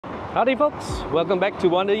Howdy folks, welcome back to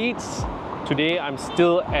Wonder Eats. Today I'm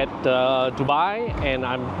still at Dubai and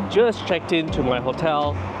I'm just checked into my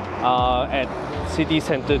hotel at City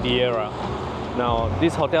Centre Deira. Now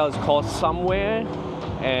this hotel is called Somewhere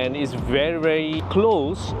and is very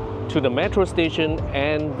close to the metro station,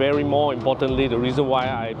 and very more importantly, the reason why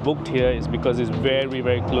I booked here is because it's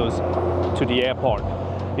very close to the airport.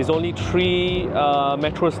 It's only 3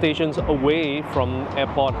 metro stations away from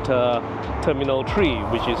airport Terminal 3,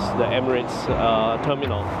 which is the Emirates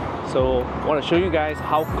terminal. So I want to show you guys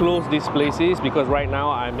how close this place is, because right now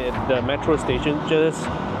I'm at the metro station. Just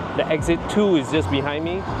the exit 2 is just behind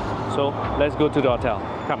me. So let's go to the hotel.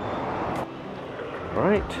 Come. All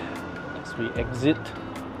right, as we exit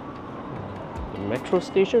the metro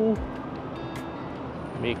station,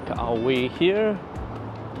 make our way here.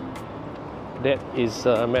 That is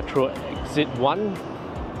metro exit 1.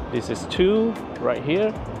 This is 2 right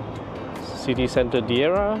here. City Centre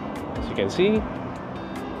Deira, as you can see.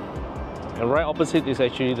 And right opposite is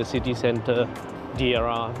actually the City Centre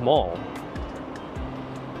Deira Mall.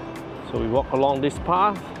 So we walk along this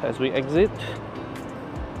path as we exit.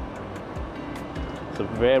 It's a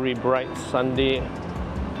very bright Thursday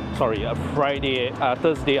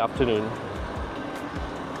afternoon.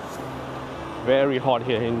 Very hot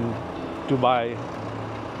here in Dubai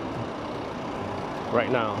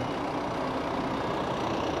right now.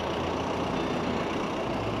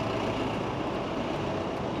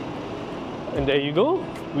 And there you go,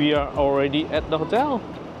 we are already at the hotel.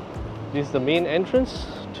 This is the main entrance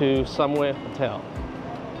to Somewhere Hotel.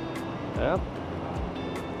 Yep.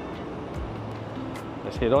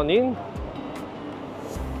 Let's head on in.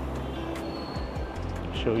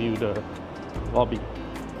 Show you the lobby.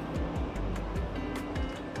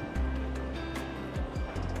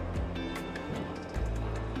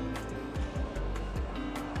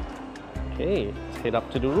 Okay, let's head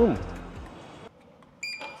up to the room.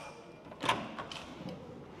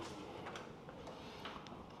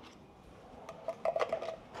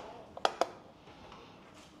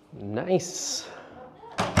 Nice.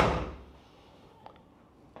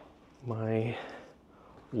 My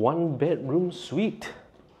 1-bedroom suite.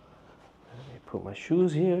 Let me put my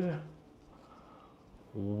shoes here.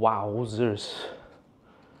 Wowzers.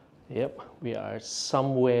 Yep, we are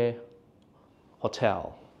Somewhere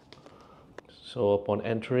Hotel. So upon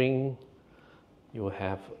entering, you will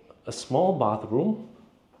have a small bathroom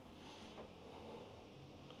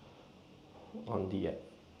on the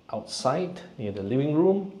outside near the living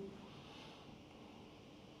room.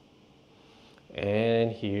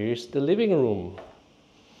 And here's the living room.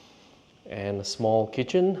 And a small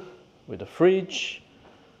kitchen with a fridge,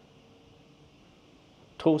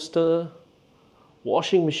 toaster,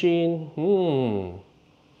 washing machine. And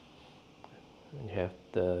you have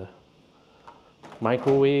the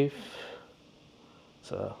microwave.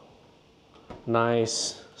 It's a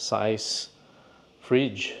nice size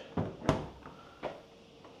fridge.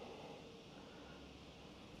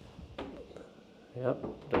 Yep,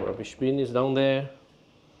 the rubbish bin is down there.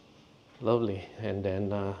 Lovely. And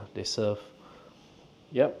then they serve,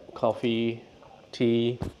 yep, coffee,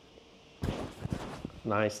 tea,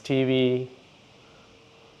 nice TV.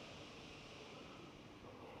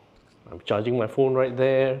 I'm charging my phone right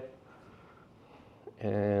there.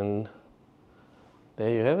 And there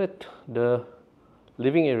you have it, the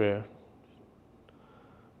living area.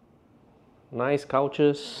 Nice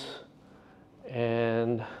couches,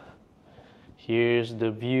 and here's the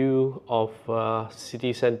view of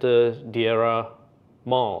City Centre Deira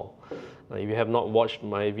Mall. Now, if you have not watched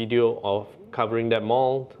my video of covering that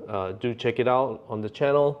mall, do check it out on the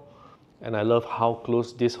channel. And I love how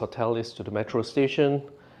close this hotel is to the metro station,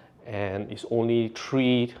 and it's only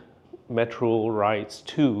 3 metro rides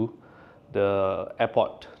to the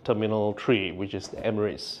airport Terminal 3, which is the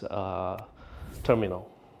Emirates terminal.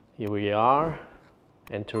 Here we are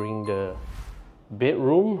entering the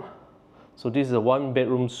bedroom. So this is a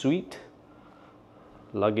 1-bedroom suite.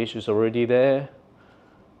 Luggage is already there.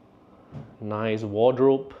 Nice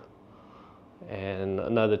wardrobe and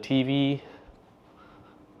another TV.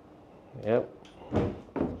 Yep.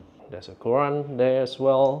 There's a Quran there as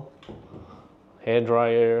well. Hair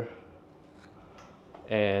dryer.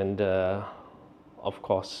 And of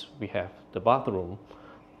course we have the bathroom.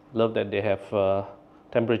 Love that they have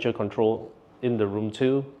temperature control in the room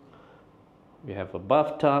too. We have a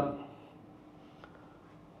bathtub,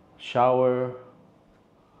 shower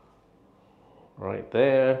right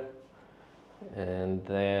there, and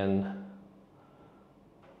then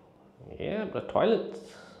yeah, the toilet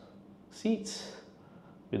seats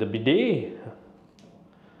with a bidet.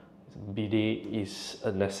 Bidet is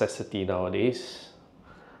a necessity nowadays.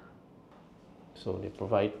 So they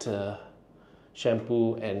provide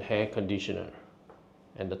shampoo and hair conditioner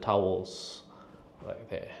and the towels right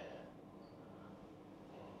there.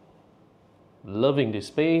 Loving this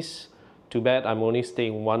space. Too bad I'm only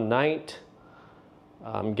staying one night.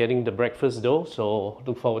 I'm getting the breakfast though, so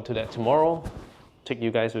look forward to that tomorrow. Take you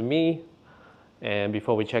guys with me, and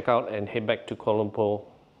before we check out and head back to Kuala Lumpur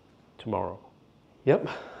tomorrow. Yep,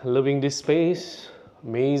 loving this space.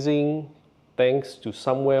 Amazing. Thanks to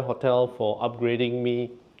Somewhere Hotel for upgrading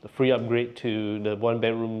me, the free upgrade to the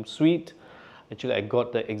 1-bedroom suite. Actually, I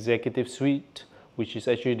got the executive suite, which is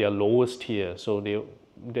actually their lowest tier. So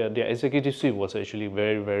their executive suite was actually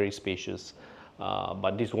very, very spacious.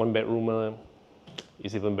 But this 1-bedroom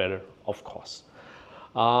is even better, of course.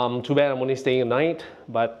 Too bad I'm only staying a night,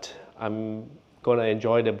 but I'm gonna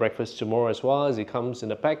enjoy the breakfast tomorrow as well, as it comes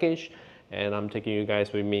in a package, and I'm taking you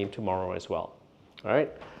guys with me tomorrow as well. All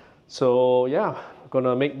right, so yeah,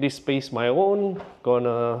 gonna make this space my own,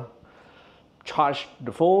 gonna charge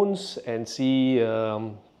the phones and see.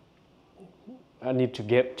 I need to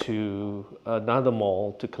get to another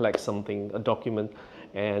mall to collect something, a document,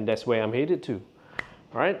 and that's where I'm headed to.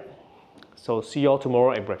 All right, so see y'all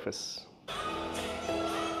tomorrow at breakfast.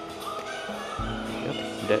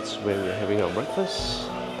 That's where we're having our breakfast.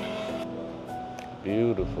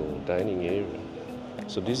 Beautiful dining area.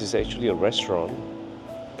 So this is actually a restaurant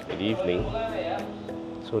in the evening.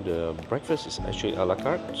 So the breakfast is actually a la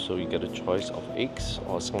carte. So you get a choice of eggs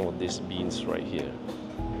or some of these beans right here.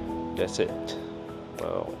 That's it.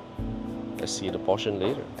 Wow. Let's see the portion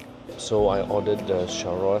later. So I ordered the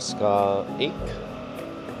Swarovski egg,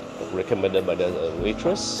 recommended by the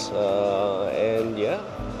waitress. And yeah,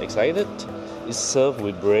 excited. It's served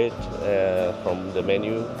with bread from the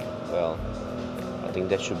menu. Well, I think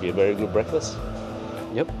that should be a very good breakfast.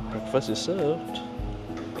 Yep, breakfast is served.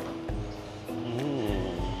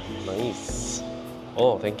 Nice.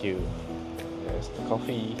 Oh, thank you. There's the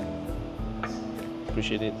coffee.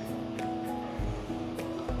 Appreciate it.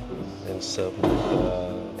 And served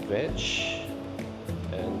with veg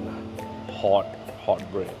and hot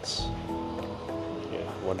breads. Yeah,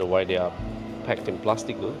 wonder why they are packed in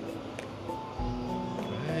plastic though.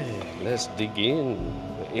 Let's dig in.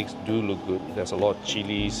 The eggs do look good. There's a lot of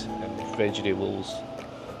chilies and vegetables.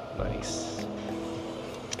 Nice.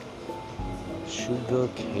 Sugar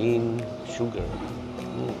cane sugar.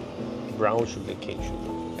 Brown sugar cane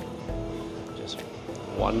sugar. Just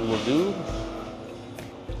one will do.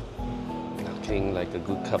 Nothing like a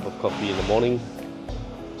good cup of coffee in the morning.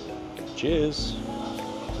 Cheers.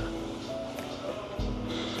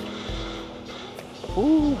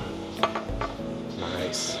 Ooh.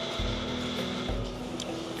 Nice.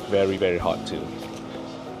 Very, very hot too.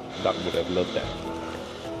 Duck would have loved that.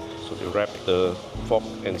 So they wrap the fork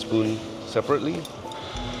and spoon separately.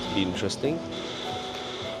 Be interesting.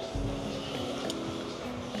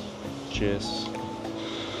 Cheers.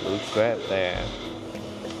 Look at that.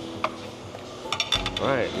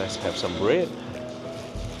 Alright, let's have some bread.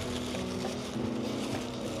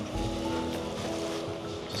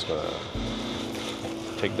 Just gonna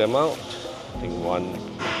take them out. I think one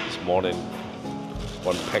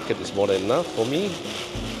packet is more than enough for me.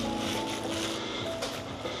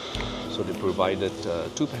 So they provided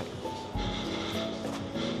two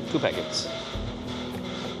packets.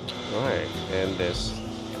 Alright, and there's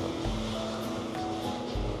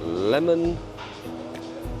lemon.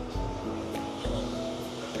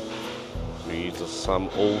 Breathe some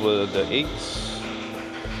over the eggs,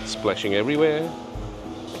 splashing everywhere.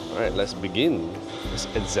 Alright, let's begin. Let's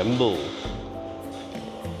assemble.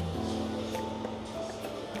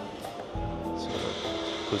 So,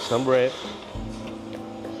 put some bread.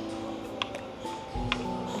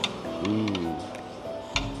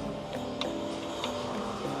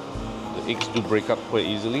 The eggs do break up quite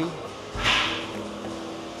easily.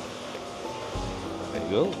 There you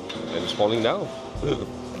go. And it's falling down.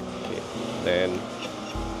 Okay. Then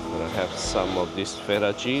I'm gonna have some of this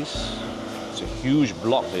feta cheese. It's a huge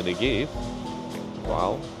block that they gave.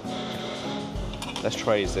 Wow. Let's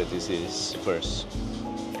try this is first.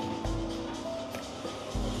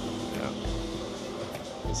 Yeah.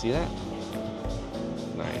 You see that?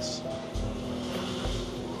 Nice.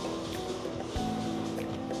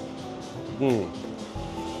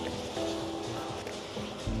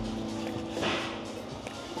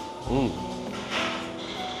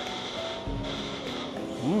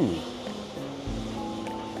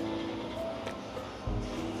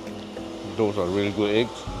 Those are really good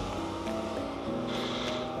eggs.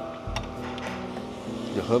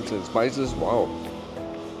 The herbs and spices, wow.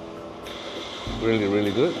 Really,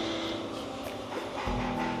 really good.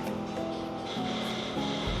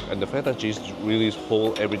 And the feta cheese really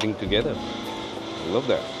hold everything together. I love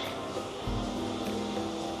that.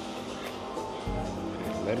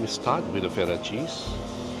 Let me start with the feta cheese.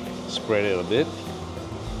 Spread it a bit.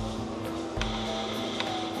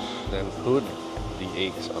 Then put the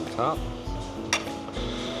eggs on top.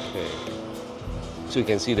 Okay. So you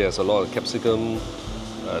can see there's a lot of capsicum,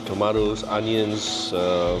 tomatoes, onions,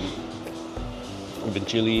 even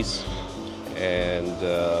chilies, and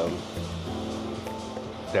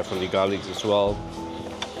definitely garlics as well.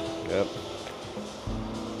 Yep.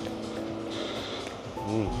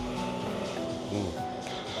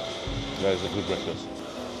 That is a good breakfast.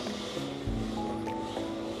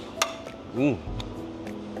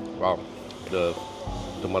 Wow, the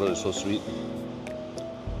tomato is so sweet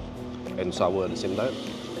and sour at the same time.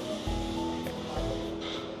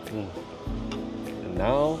 And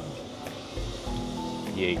now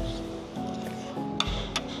the eggs.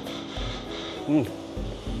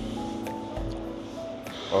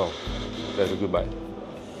 Oh, that's a good bite.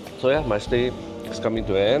 So yeah, my stay is coming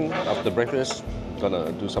to an end. After breakfast, I'm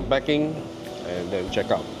gonna do some packing and then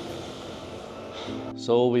check out.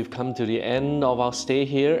 So we've come to the end of our stay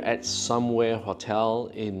here at Somewhere Hotel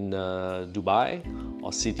in Dubai,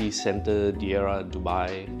 or City Centre Deira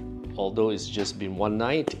Dubai. Although it's just been one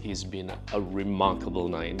night, it's been a remarkable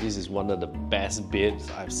night. This is one of the best beds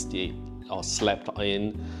I've stayed or slept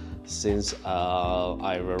in since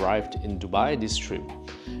I arrived in Dubai this trip,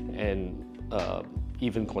 and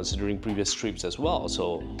even considering previous trips as well.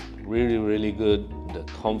 So really good. The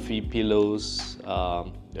comfy pillows.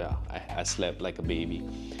 Yeah, I slept like a baby.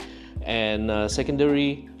 And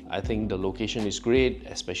secondary, I think the location is great,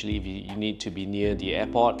 especially if you need to be near the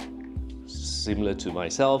airport. Similar to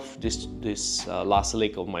myself, this last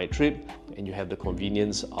leg of my trip, and you have the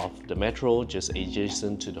convenience of the metro just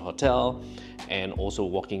adjacent to the hotel, and also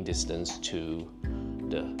walking distance to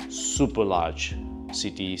the super large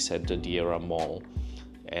City Centre Deira Mall.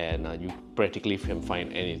 And you practically can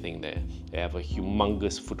find anything there. They have a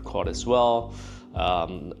humongous food court as well,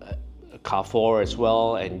 Carrefour as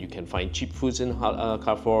well, and you can find cheap foods in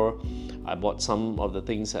Carrefour. I bought some of the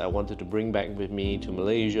things that I wanted to bring back with me to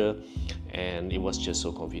Malaysia, and it was just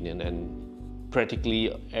so convenient, and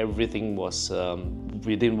practically everything was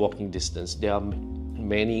within walking distance. There are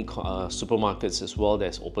many supermarkets as well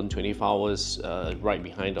that's open 24 hours right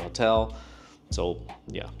behind the hotel. So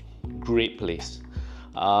yeah, great place.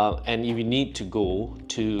 And if you need to go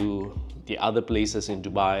to the other places in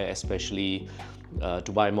Dubai, especially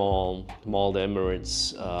Dubai Mall, Mall of the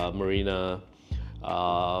Emirates, Marina,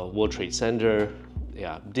 World Trade Center,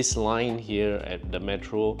 yeah, this line here at the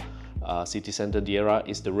metro City Centre Deira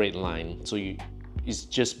is the red line. So it's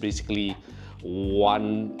just basically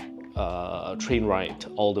one train ride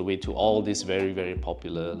all the way to all these very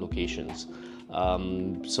popular locations.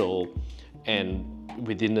 And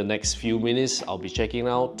within the next few minutes, I'll be checking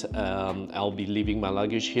out. I'll be leaving my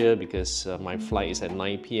luggage here because my flight is at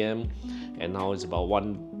 9 p.m. and now it's about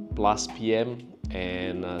 1+ p.m.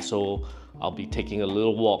 And so I'll be taking a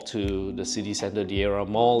little walk to the City Centre Deira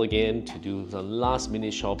Mall again to do some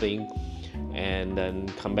last-minute shopping, and then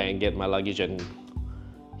come back and get my luggage and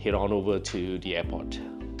head on over to the airport.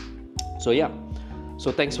 So yeah,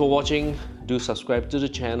 so thanks for watching. Do subscribe to the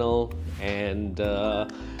channel, and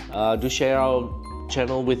do share our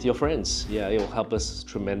channel with your friends. Yeah, it will help us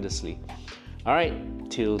tremendously. All right,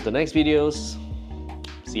 till the next videos.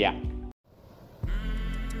 See ya.